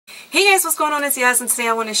Hey guys, what's going on? It's Yas, and today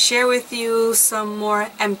I want to share with you some more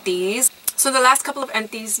empties. So the last couple of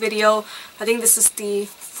empties video, I think this is the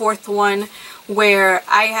fourth one, where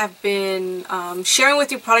I have been sharing with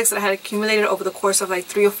you products that I had accumulated over the course of like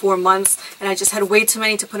 3 or 4 months, and I just had way too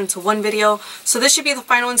many to put into one video. So this should be the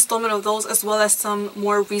final installment of those, as well as some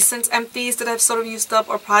more recent empties that I've sort of used up,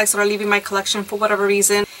 or products that are leaving my collection for whatever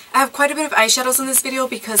reason. I have quite a bit of eyeshadows in this video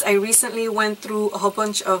because I recently went through a whole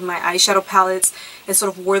bunch of my eyeshadow palettes and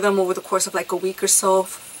sort of wore them over the course of like a week or so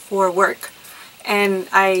for work. And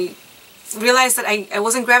I realized that I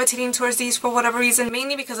wasn't gravitating towards these for whatever reason,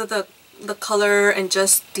 mainly because of the color and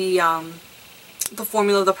just the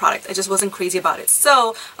formula of the product. I just wasn't crazy about it.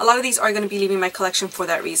 So a lot of these are going to be leaving my collection for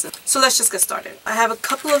that reason. So let's just get started. I have a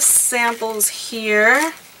couple of samples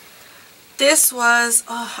here. This was,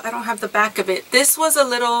 oh, I don't have the back of it. This was a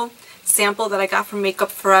little sample that I got from Makeup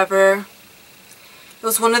Forever. It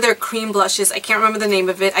was one of their cream blushes. I can't remember the name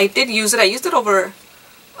of it. I did use it. I used it over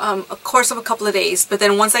a course of a couple of days, but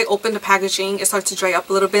then once I opened the packaging, it started to dry up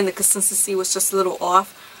a little bit and the consistency was just a little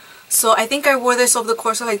off. So I think I wore this over the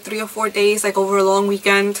course of like 3 or 4 days, like over a long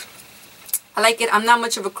weekend. I like it. I'm not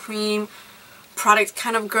much of a cream product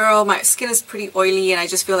kind of girl. My skin is pretty oily and I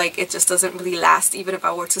just feel like it just doesn't really last. Even if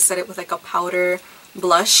I were to set it with like a powder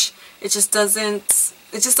blush, it just doesn't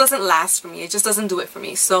last for me. It just doesn't do it for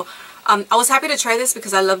me. So I was happy to try this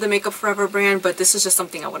because I love the Makeup Forever brand, but this is just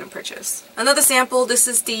something I wouldn't purchase. Another sample, this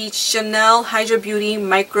is the Chanel Hydra Beauty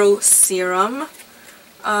Micro Serum.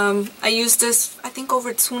 I used this, I think,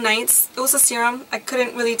 over 2 nights. It was a serum. I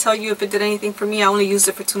couldn't really tell you if it did anything for me. I only used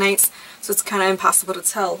it for 2 nights, so it's kind of impossible to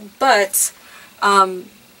tell. But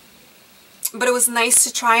it was nice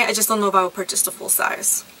to try. I just don't know if I would purchase the full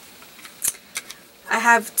size. I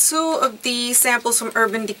have 2 of the samples from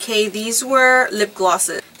Urban Decay. These were lip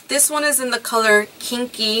glosses. This one is in the color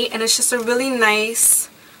Kinky, and it's just a really nice,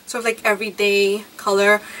 sort of like everyday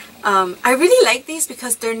color. I really like these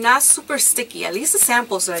because they're not super sticky. At least the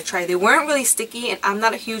samples that I tried, they weren't really sticky, and I'm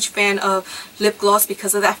not a huge fan of lip gloss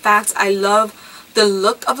because of that fact. I love the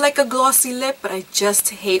look of like a glossy lip, but I just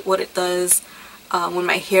hate what it does when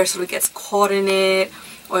my hair sort of gets caught in it,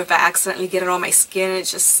 or if I accidentally get it on my skin.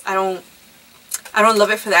 It's just, I don't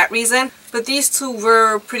love it for that reason. But these 2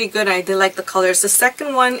 were pretty good and I did like the colors. The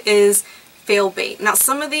second one is Fail Bait. Now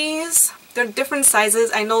some of these, they're different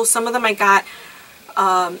sizes. I know some of them I got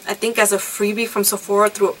I think as a freebie from Sephora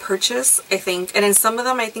through a purchase, I think. And then some of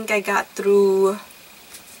them I think I got through,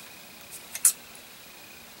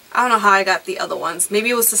 I don't know how I got the other ones. Maybe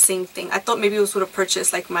it was the same thing. I thought maybe it was with a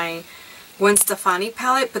purchase, like my Gwen Stefani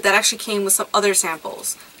palette, but that actually came with some other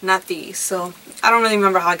samples, not these. So I don't really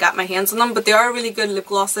remember how I got my hands on them, but they are really good lip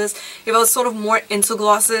glosses. If I was sort of more into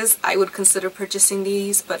glosses, I would consider purchasing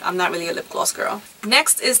these, but I'm not really a lip gloss girl.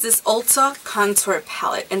 Next is this Ulta Contour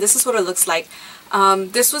palette, and this is what it looks like.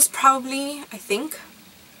 This was probably, I think,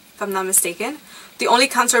 if I'm not mistaken, the only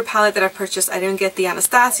contour palette that I purchased. I didn't get the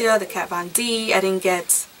Anastasia, the Kat Von D, I didn't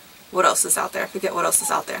get, what else is out there? I forget what else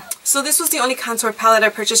is out there. So this was the only contour palette I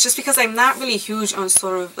purchased just because I'm not really huge on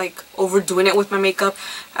sort of like overdoing it with my makeup.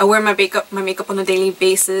 I wear my makeup on a daily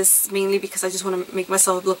basis, mainly because I just want to make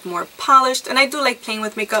myself look more polished, and I do like playing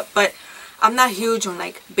with makeup, but I'm not huge on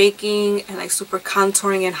like baking and like super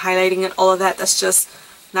contouring and highlighting and all of that. That's just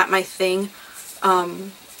not my thing.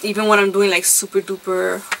 Even when I'm doing like super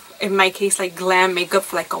duper, in my case, like glam makeup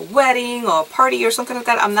for like a wedding or a party or something like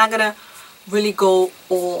that, I'm not gonna really go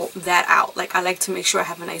all that out. Like, I like to make sure I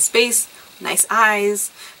have a nice base, nice eyes,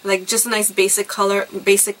 like just a nice basic color,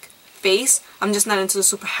 basic face. I'm just not into the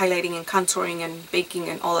super highlighting and contouring and baking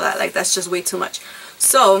and all of that. Like, that's just way too much.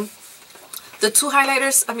 So the 2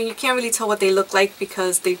 highlighters, I mean, you can't really tell what they look like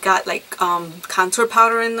because they've got like contour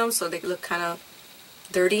powder in them, so they look kind of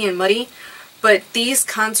dirty and muddy. But these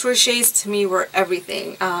contour shades to me were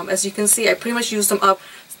everything. As you can see, I pretty much used them up.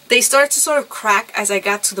 They started to sort of crack as I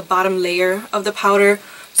got to the bottom layer of the powder.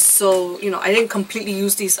 So, you know, I didn't completely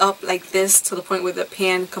use these up like this to the point where the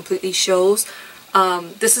pan completely shows.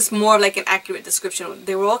 This is more like an accurate description.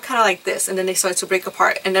 They were all kind of like this, and then they started to break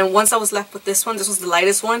apart. And then once I was left with this one, this was the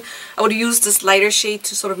lightest one, I would use this lighter shade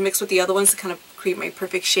to sort of mix with the other ones to kind of create my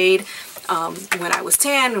perfect shade when I was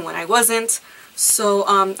tan and when I wasn't. So,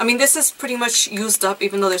 I mean, this is pretty much used up,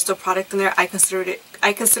 even though there's still product in there. I consider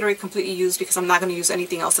it completely used because I'm not going to use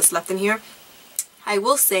anything else that's left in here. I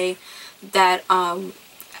will say that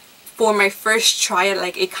for my first try at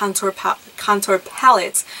like a contour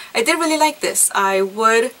palette, I did really like this. I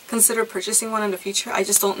would consider purchasing one in the future. I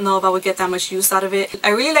just don't know if I would get that much use out of it. I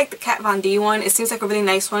really like the Kat Von D one. It seems like a really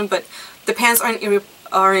nice one, but the pans aren't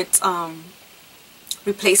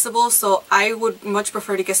replaceable, so I would much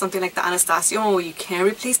prefer to get something like the Anastasia one where you can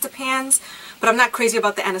replace the pans, but I'm not crazy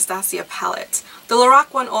about the Anastasia palette. The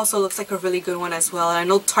Lorac one also looks like a really good one as well, and I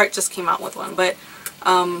know Tarte just came out with one, but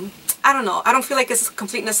I don't know. I don't feel like it's a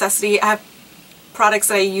complete necessity. I have products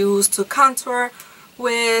that I use to contour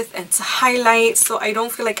with and to highlight, so I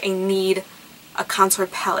don't feel like I need a contour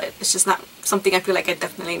palette. It's just not something I feel like I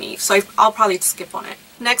definitely need, so I'll probably skip on it.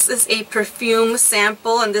 Next is a perfume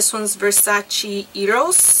sample, and this one's Versace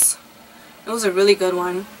Eros. It was a really good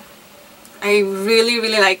one. I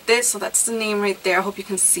really liked it, so that's the name right there. I hope you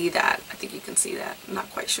can see that. I think you can see that. I'm not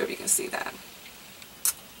quite sure if you can see that.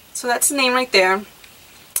 So that's the name right there.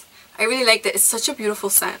 I really liked it. It's such a beautiful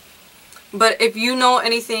scent. But if you know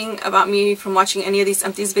anything about me from watching any of these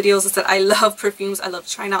empties videos, is that I love perfumes. I love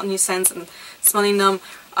trying out new scents and smelling them.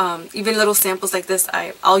 Even little samples like this,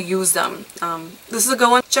 I'll use them. This is a good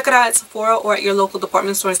one. Check it out at Sephora or at your local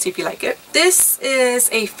department store and see if you like it. This is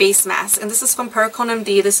a face mask, and this is from Perricone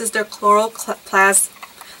MD. This is their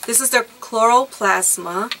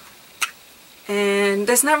Chloroplasma. And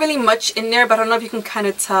there's not really much in there, but I don't know if you can kind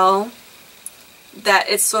of tell that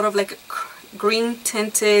it's sort of like a green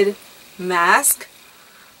tinted mask.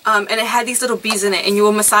 And it had these little beads in it, and you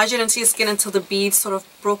will massage it into your skin until the beads sort of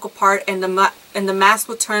broke apart, and the mask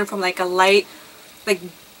would turn from like a light, like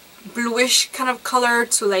bluish kind of color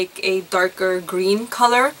to like a darker green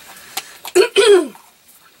color.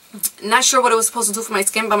 Not sure what it was supposed to do for my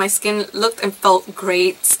skin, but my skin looked and felt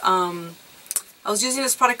great. I was using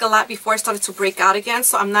this product a lot before I started to break out again,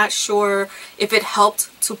 so I'm not sure if it helped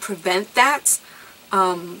to prevent that.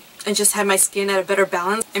 And just had my skin at a better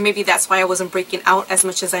balance, and maybe that's why I wasn't breaking out as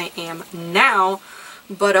much as I am now.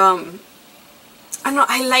 But I don't know,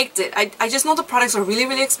 I liked it. I just know the products are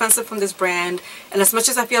really expensive from this brand, and as much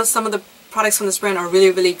as I feel some of the products from this brand are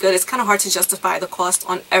really good, it's kind of hard to justify the cost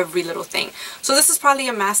on every little thing. So this is probably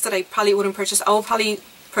a mask that I probably wouldn't purchase. I will probably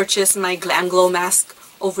purchase my Glam Glow mask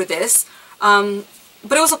over this.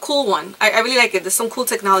 But it was a cool one. I really like it. There's some cool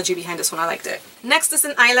technology behind this one. I liked it. Next is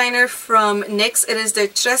an eyeliner from NYX. It is the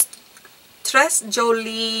Tres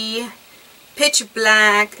Jolie Pitch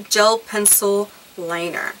Black Gel Pencil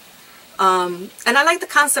Liner. And I like the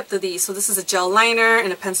concept of these. So this is a gel liner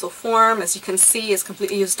in a pencil form. As you can see, it's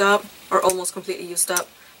completely used up, or almost completely used up.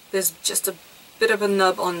 There's just a bit of a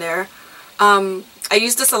nub on there. I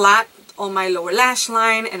use this a lot on my lower lash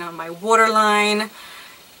line and on my waterline.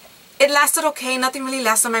 It lasted okay. Nothing really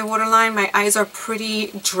lasts on my waterline. My eyes are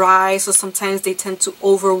pretty dry, so sometimes they tend to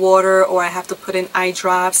overwater, or I have to put in eye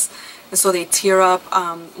drops, and so they tear up.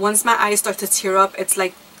 Once my eyes start to tear up, it's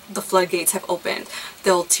like the floodgates have opened.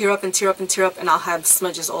 They'll tear up and tear up and tear up, and I'll have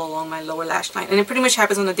smudges all along my lower lash line. And it pretty much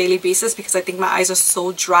happens on a daily basis because I think my eyes are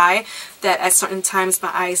so dry that at certain times my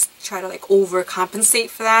eyes try to like overcompensate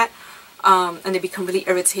for that. And they become really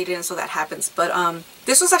irritated, and so that happens. But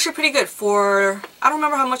this was actually pretty good for, I don't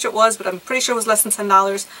remember how much it was, but I'm pretty sure it was less than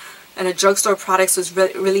 $10. And a drugstore product, so it's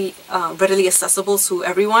really readily accessible to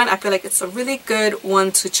everyone. I feel like it's a really good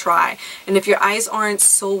one to try. And if your eyes aren't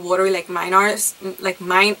so watery like mine are,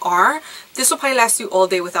 this will probably last you all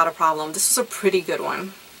day without a problem. This is a pretty good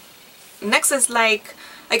one. Next is like,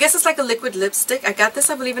 I guess it's like a liquid lipstick. I got this,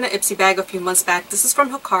 I believe, in an Ipsy bag a few months back. This is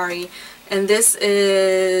from Hikari, and this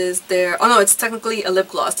is their, oh no, it's technically a lip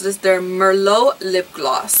gloss. This is their Merlot lip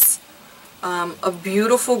gloss. A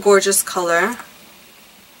beautiful, gorgeous color.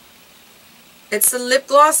 It's a lip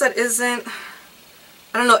gloss that isn't,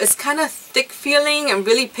 I don't know, it's kind of thick feeling and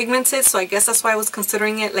really pigmented, so I guess that's why I was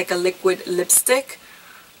considering it like a liquid lipstick.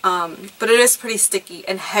 But it is pretty sticky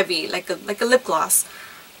and heavy, like a lip gloss.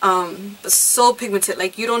 But so pigmented,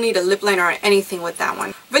 like you don't need a lip liner or anything with that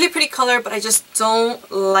one. Really pretty color, but I just don't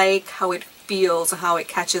like how it feels and how it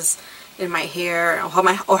catches in my hair,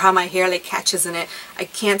 or how my hair like catches in it. I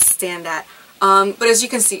can't stand that. But as you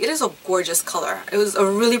can see, it is a gorgeous color. It was a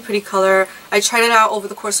really pretty color. I tried it out over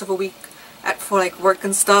the course of a week for like work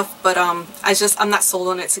and stuff, but I'm not sold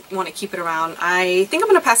on it to want to keep it around. I think I'm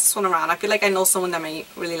gonna pass this one around. I feel like I know someone that may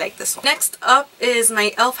really like this one. Next up is my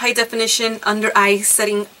e.l.f. High Definition Under Eye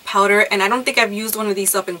Setting Powder, and I don't think I've used one of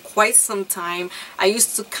these up in quite some time. I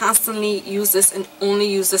used to constantly use this and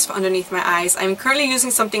only use this for underneath my eyes. I'm currently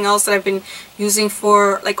using something else that I've been using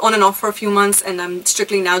for like on and off for a few months, and I'm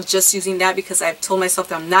strictly now just using that because I've told myself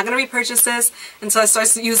that I'm not gonna repurchase this until I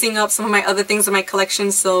start using up some of my other things in my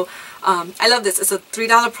collection. So I love this. It's a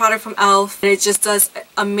 $3 product from e.l.f. and it just does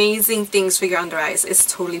amazing things for your under eyes.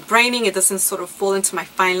 It's totally brightening. It doesn't sort of fall into my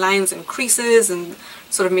fine lines and creases and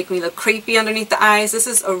sort of make me look crepey underneath the eyes. This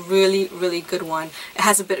is a really good one. It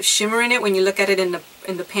has a bit of shimmer in it when you look at it in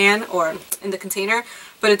the pan or in the container,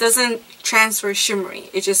 but it doesn't transfer shimmery.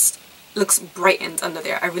 It just looks brightened under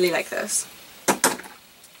there. I really like this.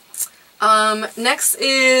 Next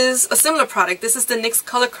is a similar product. This is the NYX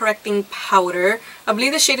Color Correcting Powder. I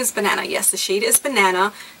believe the shade is Banana. Yes, the shade is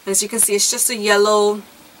Banana. And as you can see, it's just a yellow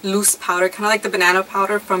loose powder, kind of like the banana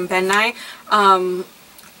powder from Ben Nye.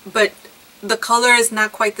 But the color is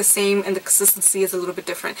not quite the same and the consistency is a little bit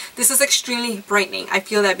different. This is extremely brightening. I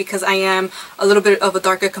feel that because I am a little bit of a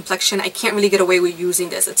darker complexion, I can't really get away with using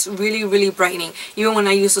this. It's really, really brightening. Even when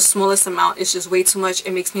I use the smallest amount, it's just way too much.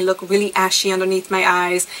 It makes me look really ashy underneath my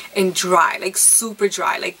eyes and dry, like super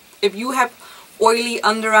dry. Like if you have oily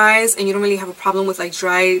under eyes and you don't really have a problem with like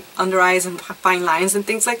dry under eyes and fine lines and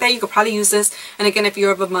things like that, you could probably use this. And again, if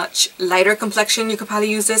you're of a much lighter complexion, you could probably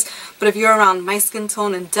use this. But if you're around my skin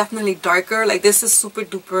tone and definitely darker, like this is super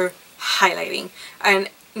duper highlighting, and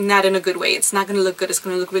not in a good way. It's not going to look good. It's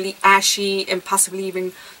going to look really ashy and possibly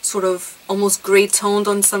even sort of almost gray toned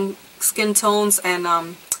on some skin tones,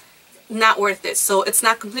 and not worth it. So it's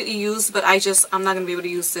not completely used, but I'm not going to be able to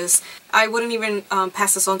use this. I wouldn't even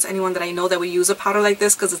pass this on to anyone that I know that would use a powder like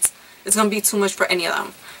this, because it's going to be too much for any of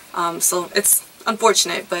them. So it's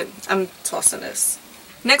unfortunate, but I'm tossing this.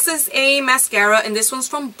 Next is a mascara, and this one's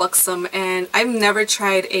from Buxom, and I've never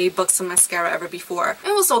tried a Buxom mascara ever before.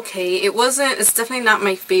 It was okay. It's definitely not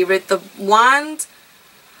my favorite. The wand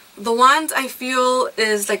I feel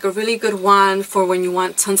is like a really good wand for when you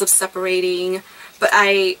want tons of separating. But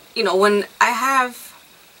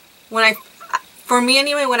for me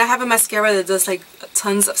anyway, when I have a mascara that does like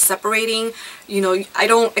tons of separating, I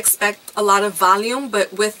don't expect a lot of volume,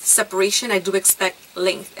 but with separation I do expect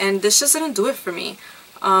length, and this just didn't do it for me.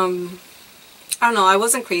 I don't know, I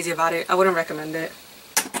wasn't crazy about it. I wouldn't recommend it.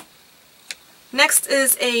 Next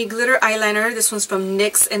is a glitter eyeliner. This one's from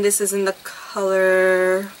NYX, and this is in the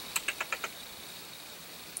color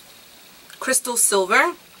Crystal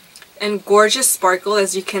Silver. And Gorgeous Sparkle,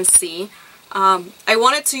 as you can see. I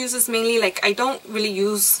wanted to use this mainly, like I don't really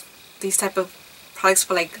use these type of products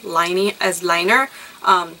for like lining as liner.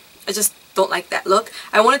 I just don't like that look.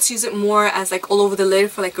 I wanted to use it more as like all over the lid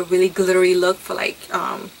for like a really glittery look for like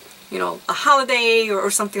a holiday or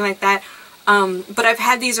something like that. But I've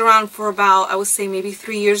had these around for about, I would say maybe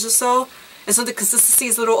 3 years or so. And so the consistency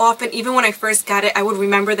is a little off, and even when I first got it, I would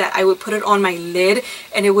remember that I would put it on my lid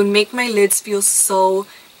and it would make my lids feel so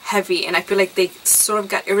heavy, and I feel like they sort of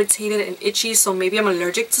got irritated and itchy. So maybe I'm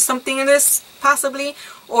allergic to something in this, possibly,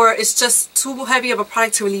 or it's just too heavy of a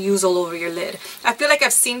product to really use all over your lid. I feel like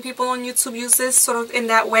I've seen people on YouTube use this sort of in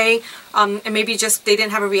that way, and maybe just they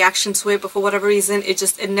didn't have a reaction to it, but for whatever reason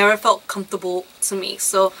it never felt comfortable to me.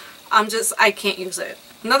 So I can't use it.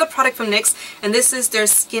 Another product from NYX, and this is their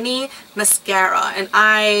Skinny Mascara, and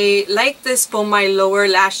I like this for my lower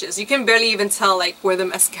lashes. You can barely even tell like where the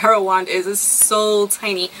mascara wand is. It's so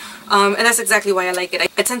tiny, and that's exactly why I like it.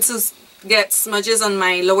 I tend to get smudges on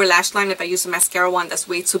my lower lash line if I use a mascara wand that's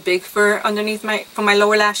way too big for my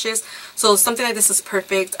lower lashes. So something like this is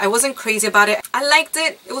perfect. I wasn't crazy about it. I liked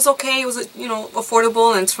it. It was okay. It was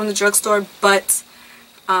affordable, and it's from the drugstore, but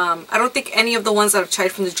I don't think any of the ones that I've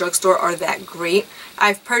tried from the drugstore are that great.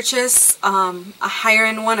 I've purchased a higher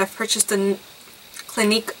end one. I've purchased the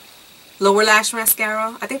Clinique Lower Lash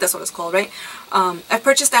Mascara. I think that's what it's called, right? I've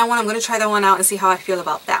purchased that one. I'm going to try that one out and see how I feel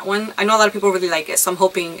about that one. I know a lot of people really like it, so I'm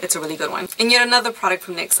hoping it's a really good one. And yet another product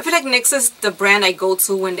from NYX. I feel like NYX is the brand I go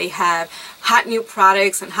to when they have hot new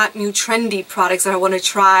products and hot new trendy products that I want to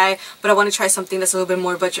try, but I want to try something that's a little bit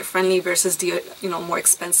more budget friendly versus the more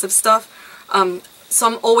expensive stuff. So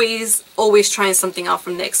I'm always trying something out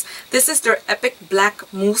from NYX. This is their Epic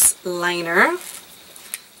Black Mousse Liner.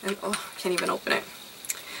 And oh, I can't even open it.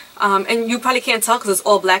 And you probably can't tell because it's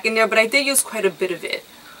all black in there, but I did use quite a bit of it.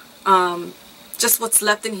 Just what's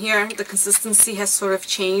left in here, the consistency has sort of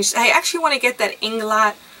changed. I actually want to get that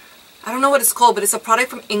Inglot. I don't know what it's called, but it's a product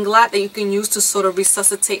from Inglot that you can use to sort of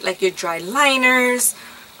resuscitate like your dry liners.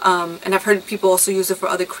 And I've heard people also use it for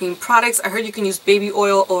other cream products. I heard you can use baby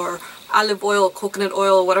oil or olive oil, coconut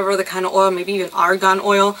oil, or whatever other kind of oil, maybe even argan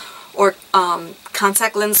oil, or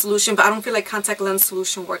contact lens solution, but I don't feel like contact lens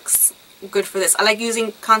solution works good for this. I like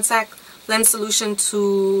using contact lens solution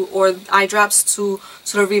or eye drops to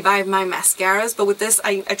sort of revive my mascaras, but with this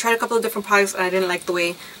I tried a couple of different products and I didn't like the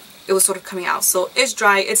way it was sort of coming out. So it's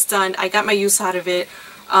dry, it's done, I got my use out of it.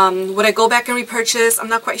 Would I go back and repurchase? I'm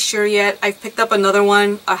not quite sure yet. I've picked up another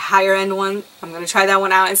one, a higher end one. I'm going to try that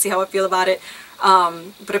one out and see how I feel about it.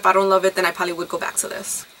 But if I don't love it, then I probably would go back to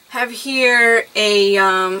this. Have here a,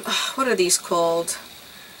 what are these called?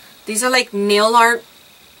 These are like nail art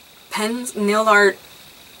pens, nail art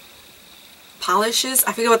polishes.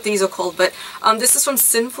 I forget what these are called, but this is from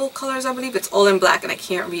Sinful Colors, I believe. It's all in black and I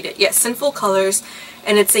can't read it. Yeah, Sinful Colors,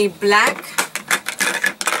 and it's a black,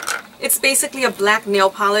 it's basically a black nail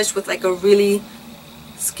polish with like a really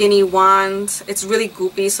skinny wand. It's really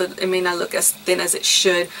goopy, so it may not look as thin as it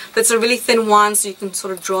should, but it's a really thin wand so you can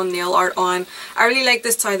sort of draw nail art on. I really like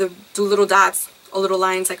this to either do little dots or little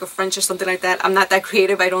lines like a French or something like that. I'm not that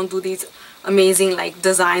creative. I don't do these amazing like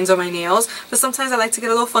designs on my nails, but sometimes I like to get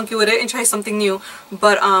a little funky with it and try something new.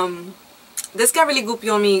 But this got really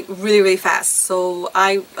goopy on me really fast, so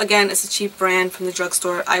again, it's a cheap brand from the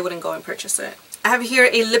drugstore. I wouldn't go and purchase it. I have here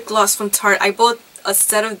a lip gloss from Tarte. I bought a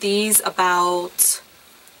set of these about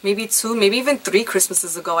maybe 2, maybe even 3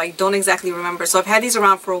 Christmases ago. I don't exactly remember. So I've had these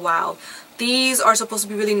around for a while. These are supposed to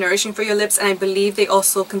be really nourishing for your lips, and I believe they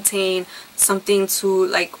also contain something to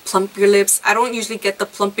like plump your lips. I don't usually get the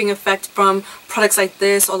plumping effect from products like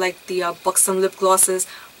this or like the Buxom lip glosses,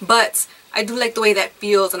 but I do like the way that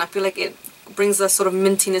feels, and I feel like it brings a sort of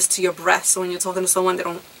mintiness to your breath, so when you're talking to someone they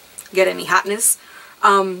don't get any hotness.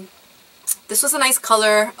 This was a nice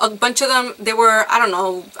color. A bunch of them, they were, I don't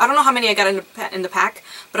know how many I got in the pack,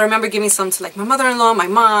 but I remember giving some to like my mother-in-law, my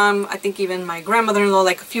mom, I think even my grandmother-in-law,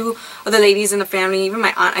 like a few of the ladies in the family, even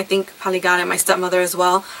my aunt I think probably got it, my stepmother as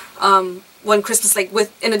well. One Christmas, like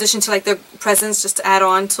in addition to like their presents, just to add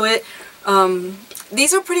on to it.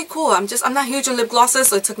 These are pretty cool. I'm not huge on lip glosses,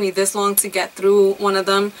 so it took me this long to get through one of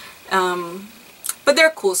them. But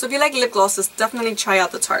they're cool. So if you like lip glosses, definitely try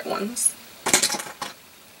out the Tarte ones.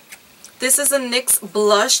 This is a NYX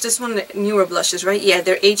blush. This one, newer blushes, right? Yeah,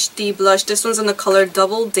 they're HD blush. This one's in the color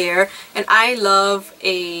Double Dare, and I love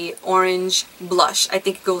a orange blush. I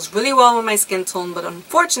think it goes really well with my skin tone, but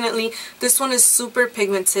unfortunately, this one is super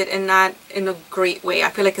pigmented and not in a great way.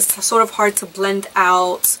 I feel like it's sort of hard to blend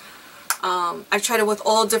out. I've tried it with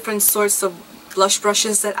all different sorts of blush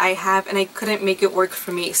brushes that I have, and I couldn't make it work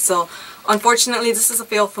for me. So unfortunately, this is a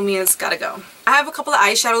fail for me, and it's gotta go. I have a couple of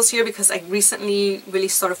eyeshadows here because I recently really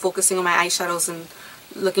started focusing on my eyeshadows and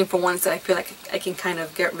looking for ones that I feel like I can kind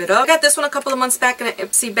of get rid of. I got this one a couple of months back in an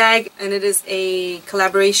Ipsy bag, and it is a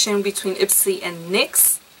collaboration between Ipsy and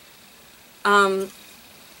NYX.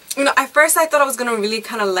 You know, at first I thought I was gonna really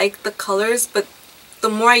kind of like the colors, but the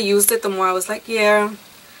more I used it, the more I was like, yeah,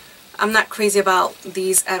 I'm not crazy about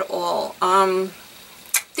these at all.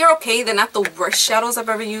 They're okay. They're not the worst shadows I've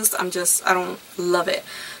ever used. I don't love it.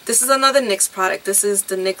 This is another NYX product. This is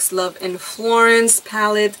the NYX Love in Florence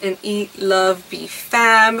palette and Eat, Love, Be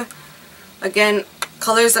Fab. Again,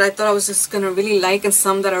 colors that I thought I was just going to really like, and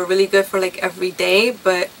some that are really good for like every day,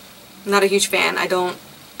 but not a huge fan. I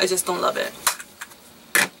just don't love it.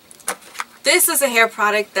 This is a hair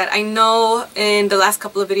product that I know in the last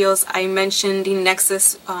couple of videos I mentioned the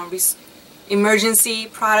Nexus emergency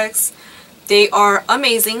products. They are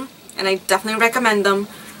amazing and I definitely recommend them,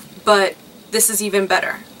 but this is even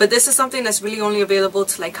better. But this is something that's really only available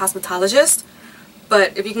to like cosmetologists,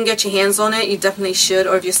 but if you can get your hands on it, you definitely should,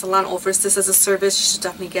 or if your salon offers this as a service, you should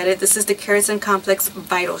definitely get it. This is the Keratin Complex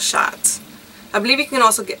Vital Shot. I believe you can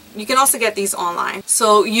also get these online.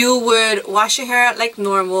 So you would wash your hair like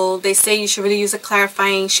normal. They say you should really use a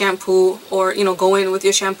clarifying shampoo, or you know, go in with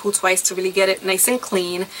your shampoo twice to really get it nice and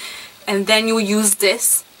clean. And then you use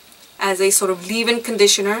this as a sort of leave-in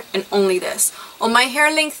conditioner, and only this. On my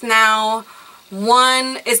hair length now,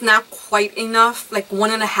 1 is not quite enough. Like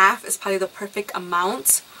 1.5 is probably the perfect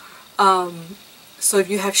amount. So if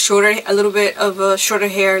you have a little bit of a shorter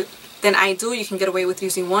hair than I do, you can get away with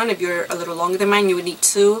using 1. If you're a little longer than mine, you would need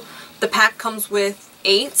 2. The pack comes with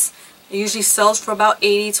 8. It usually sells for about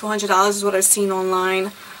 $80 to $100 is what I've seen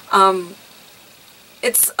online.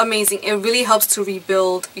 It's amazing. It really helps to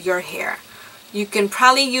rebuild your hair. You can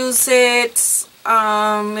probably use it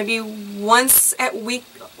maybe once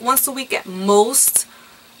a week at most,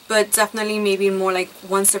 but definitely maybe more like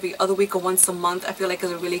once every other week or once a month. I feel like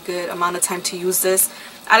is a really good amount of time to use this.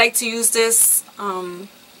 I like to use this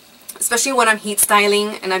especially when I'm heat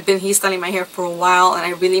styling, and I've been heat styling my hair for a while, and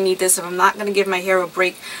I really need this. If I'm not going to give my hair a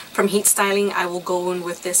break from heat styling, I will go in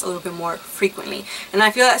with this a little bit more frequently. And I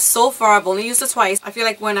feel that so far I've only used it twice. I feel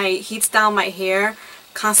like when I heat style my hair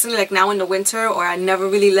constantly, like now in the winter, or I never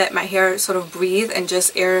really let my hair sort of breathe and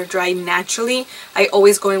just air dry naturally, I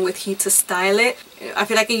always go in with heat to style it. I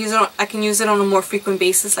feel like I can use it on a more frequent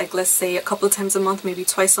basis, like let's say a couple of times a month, maybe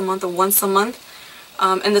twice a month or once a month.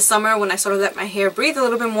 In the summer, when I sort of let my hair breathe a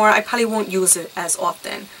little bit more, I probably won't use it as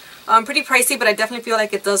often. Pretty pricey, but I definitely feel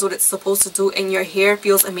like it does what it's supposed to do, and your hair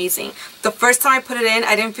feels amazing. The first time I put it in,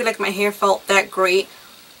 I didn't feel like my hair felt that great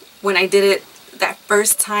when I did it that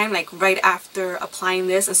first time, like right after applying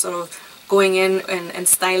this and sort of going in and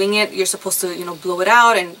styling it. You're supposed to, you know, blow it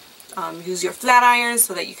out and use your flat iron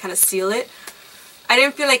so that you kind of seal it. I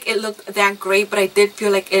didn't feel like it looked that great, but I did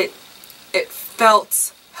feel like it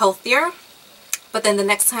felt healthier. But then the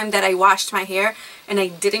next time that I washed my hair and I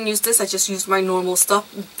didn't use this, I just used my normal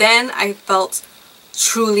stuff, then I felt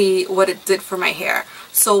truly what it did for my hair.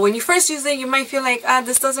 So when you first use it, you might feel like,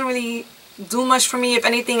 this doesn't really do much for me. If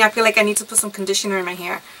anything, I feel like I need to put some conditioner in my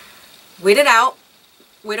hair. Wait it out.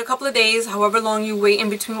 Wait a couple of days, however long you wait in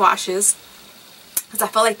between washes. Because I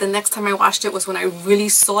felt like the next time I washed it was when I really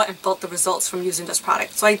saw and felt the results from using this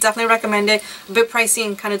product. So I definitely recommend it. A bit pricey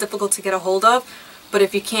and kind of difficult to get a hold of, but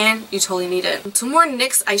if you can, you totally need it. 2 more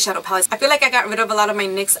NYX eyeshadow palettes. I feel like I got rid of a lot of my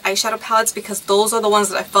NYX eyeshadow palettes because those are the ones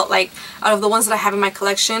that I felt like, out of the ones that I have in my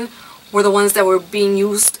collection, were the ones that were being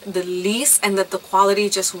used the least and that the quality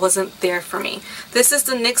just wasn't there for me. This is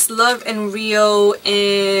the NYX Love and Rio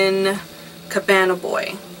in Cabana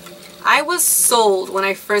Boy. I was sold when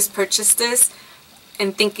I first purchased this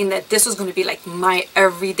and thinking that this was going to be like my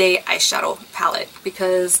everyday eyeshadow palette,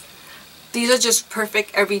 because these are just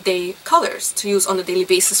perfect everyday colors to use on a daily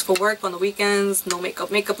basis for work, on the weekends, no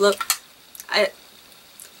makeup look.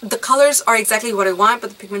 The colors are exactly what I want, but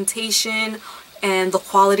the pigmentation and the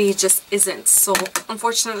quality just isn't. So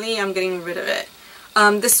unfortunately, I'm getting rid of it.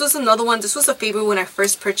 This was another one. This was a favorite when I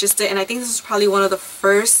first purchased it, and I think this was probably one of the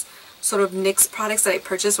first sort of NYX products that I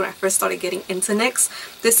purchased when I first started getting into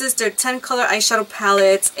NYX. This is their 10 color eyeshadow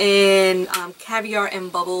palette in Caviar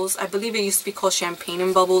and Bubbles. I believe it used to be called Champagne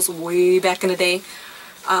and Bubbles way back in the day.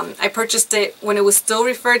 I purchased it when it was still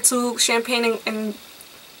referred to Champagne and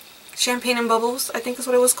Bubbles, I think is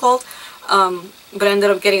what it was called. But I ended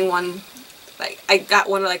up getting one, like I got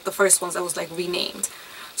one of like the first ones that was like renamed.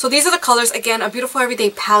 So these are the colors. Again, a beautiful everyday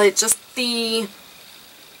palette. Just the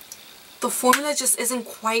formula just isn't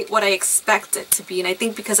quite what I expect it to be, and I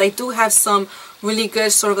think because I do have some really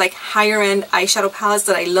good sort of like higher end eyeshadow palettes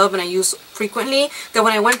that I love and I use frequently, that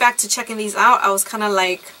when I went back to checking these out, I was kind of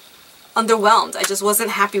like underwhelmed. I just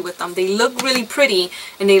wasn't happy with them. They look really pretty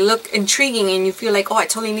and they look intriguing and you feel like, oh, I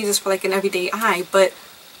totally need this for like an everyday eye, but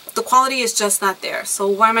the quality is just not there. So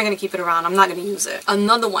why am I going to keep it around? I'm not going to use it.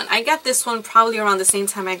 Another one. I got this one probably around the same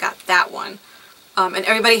time I got that one. And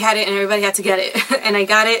everybody had it and everybody had to get it. And I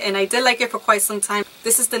got it and I did like it for quite some time.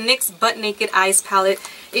 This is the NYX Butt Naked Eyes palette.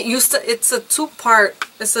 It's a two-part,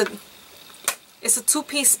 it's a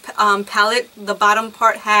two-piece palette. The bottom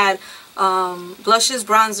part had blushes,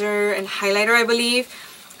 bronzer, and highlighter, I believe.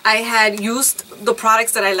 I had used the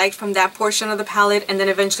products that I liked from that portion of the palette, and then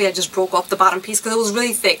eventually I just broke off the bottom piece because it was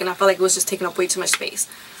really thick and I felt like it was just taking up way too much space.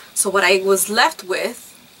 So what I was left with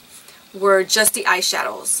were just the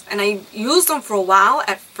eyeshadows, and I used them for a while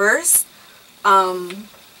at first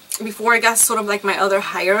before I got sort of like my other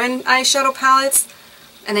higher end eyeshadow palettes,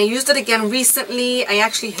 and I used it again recently. I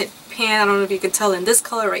actually hit pan, I don't know if you can tell, in this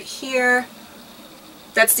color right here.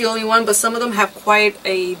 That's the only one, but some of them have quite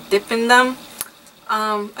a dip in them.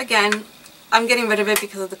 Again, I'm getting rid of it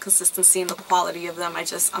because of the consistency and the quality of them.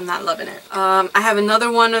 I'm not loving it. I have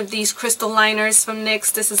another one of these crystal liners from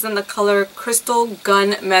NYX. This is in the color Crystal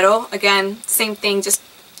Gun Metal. Again, same thing, just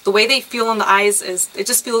the way they feel on the eyes it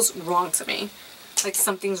just feels wrong to me. Like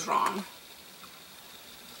something's wrong.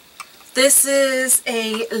 This is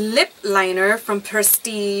a lip liner from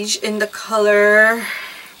Prestige in the color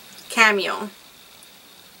Cameo.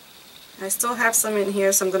 I still have some in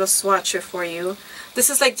here, so I'm going to swatch it for you.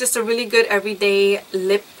 This is like just a really good everyday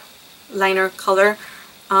lip liner color.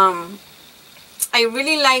 I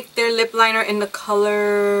really like their lip liner in the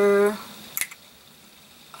color,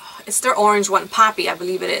 it's their orange one, Poppy, I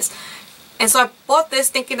believe it is. And so I bought this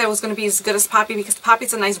thinking that it was going to be as good as Poppy, because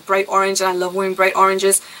Poppy's a nice bright orange and I love wearing bright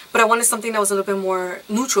oranges. But I wanted something that was a little bit more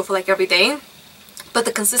neutral for like every day. But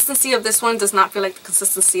the consistency of this one does not feel like the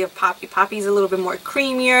consistency of Poppy. Poppy's a little bit more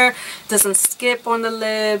creamier, doesn't skip on the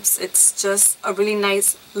lips. It's just a really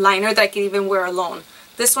nice liner that I can even wear alone.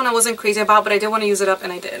 This one I wasn't crazy about, but I did want to use it up,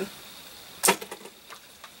 and I did.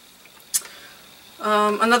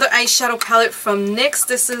 Another eyeshadow palette from NYX.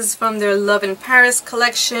 This is from their Love in Paris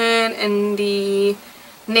collection, and the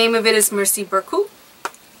name of it is Merci Beaucoup.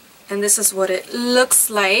 And this is what it looks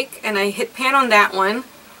like, and I hit pan on that one.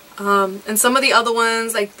 And some of the other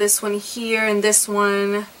ones, like this one here, and this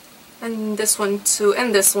one too,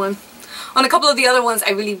 and this one. On a couple of the other ones,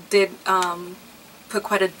 I really did put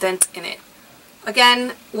quite a dent in it.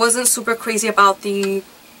 Again, wasn't super crazy about the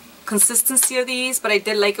consistency of these, but I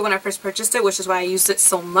did like it when I first purchased it, which is why I used it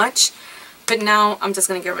so much. But now I'm just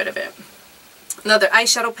going to get rid of it. Another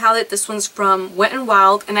eyeshadow palette. This one's from Wet n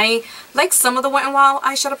Wild, and I like some of the Wet n Wild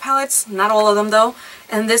eyeshadow palettes, not all of them though.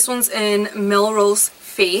 And this one's in Melrose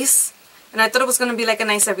Face, And I thought it was going to be like a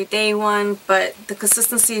nice everyday one, but the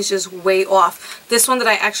consistency is just way off. This one that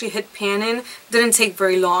I actually hit pan in didn't take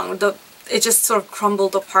very long. It just sort of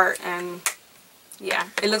crumbled apart, and yeah,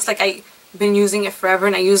 it looks like I've been using it forever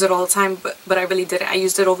and I use it all the time, but I really didn't. I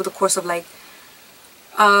used it over the course of like,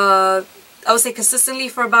 I would say consistently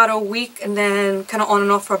for about a week, and then kind of on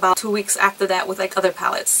and off for about 2 weeks after that with like other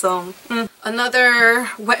palettes. So another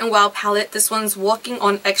Wet n Wild palette. This one's Walking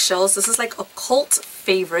on Eggshells. This is like a cult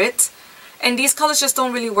favorite, and these colors just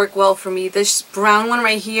don't really work well for me. This brown one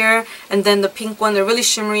right here and then the pink one, they're really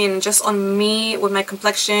shimmery, and just on me with my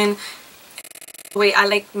complexion, the way I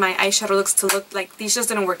like my eyeshadow looks to look like, these just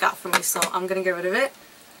didn't work out for me, so I'm gonna get rid of it.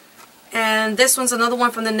 And this one's another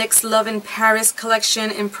one from the NYX Love in Paris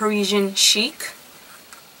collection in Parisian Chic.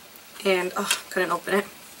 And, oh, couldn't open it.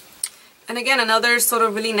 And again, another sort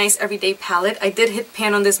of really nice everyday palette. I did hit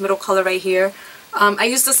pan on this middle color right here. I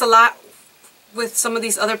used this a lot with some of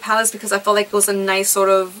these other palettes because I felt like it was a nice sort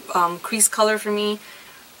of crease color for me.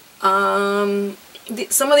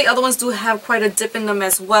 Some of the other ones do have quite a dip in them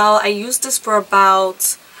as well. I used this for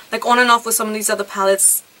about, like on and off with some of these other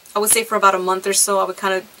palettes, I would say for about a month or so. I would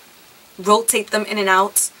kind of rotate them in and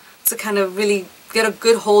out to kind of really get a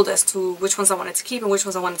good hold as to which ones I wanted to keep and which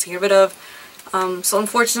ones I wanted to get rid of. So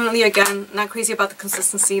unfortunately, again, not crazy about the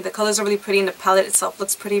consistency. The colors are really pretty and the palette itself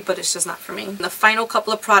looks pretty, but it's just not for me. And the final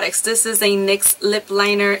couple of products. This is a NYX lip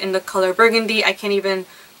liner in the color Burgundy. I can't even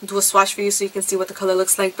do a swatch for you so you can see what the color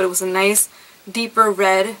looks like, but it was a nice deeper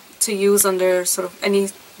red to use under sort of any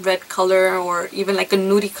red color, or even like a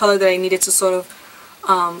nudie color that I needed to sort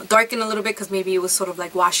of darken a little bit because maybe it was sort of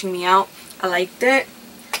like washing me out. I liked it.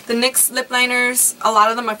 The NYX lip liners, a lot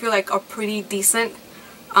of them I feel like are pretty decent,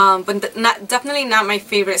 but definitely not my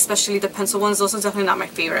favorite, especially the pencil ones. Those are definitely not my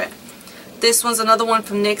favorite. This one's another one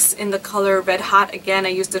from NYX in the color Red Hot. Again, I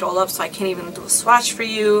used it all up, so I can't even do a swatch for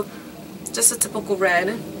you. Just a typical red.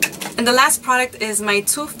 And the last product is my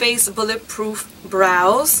Too Faced Bulletproof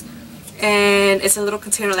Brows. And it's a little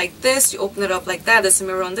container like this. You open it up like that. There's a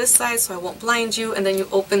mirror on this side so I won't blind you. And then you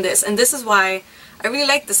open this. And this is why I really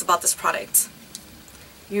like this about this product.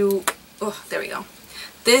 Oh, there we go.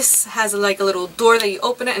 This has like a little door that you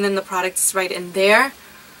open it and then the product is right in there.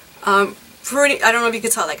 I don't know if you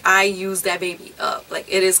can tell, like I use that baby up. Like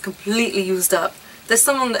it is completely used up. There's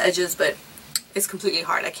some on the edges, but it's completely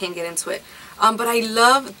hard. I can't get into it. But I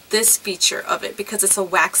love this feature of it because it's a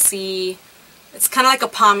waxy, it's kind of like a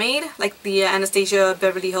pomade, like the Anastasia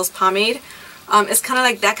Beverly Hills pomade. It's kind of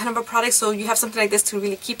like that kind of a product, so you have something like this to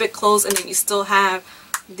really keep it closed and then you still have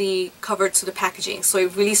the cover to the packaging. So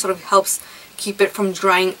it really sort of helps keep it from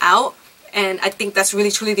drying out, and I think that's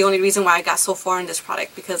really truly the only reason why I got so far in this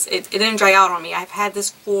product, because it didn't dry out on me. I've had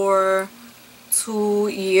this for 2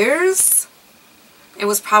 years. It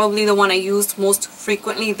was probably the one I used most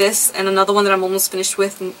frequently, this and another one that I'm almost finished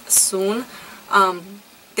with soon.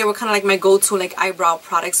 They were kind of like my go-to like eyebrow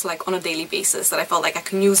products, like on a daily basis, that I felt like I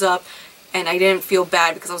can use up and I didn't feel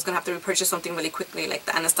bad because I was gonna have to repurchase something really quickly, like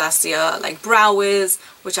the Anastasia like Brow Wiz,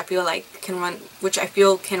 which I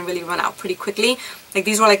feel can really run out pretty quickly. Like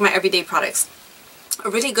these were like my everyday products. A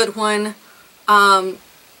really good one.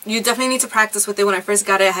 You definitely need to practice with it. When I first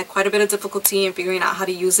got it, I had quite a bit of difficulty in figuring out how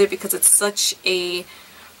to use it because it's such a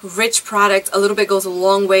rich product. A little bit goes a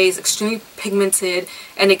long way. It's extremely pigmented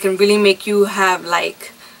and it can really make you have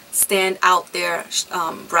like stand out their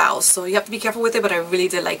brows. So you have to be careful with it, but I really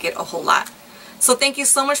did like it a whole lot. So thank you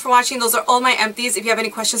so much for watching. Those are all my empties. If you have any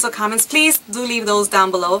questions or comments, please do leave those down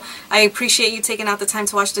below. I appreciate you taking out the time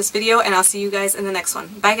to watch this video, and I'll see you guys in the next one.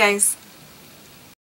 Bye guys.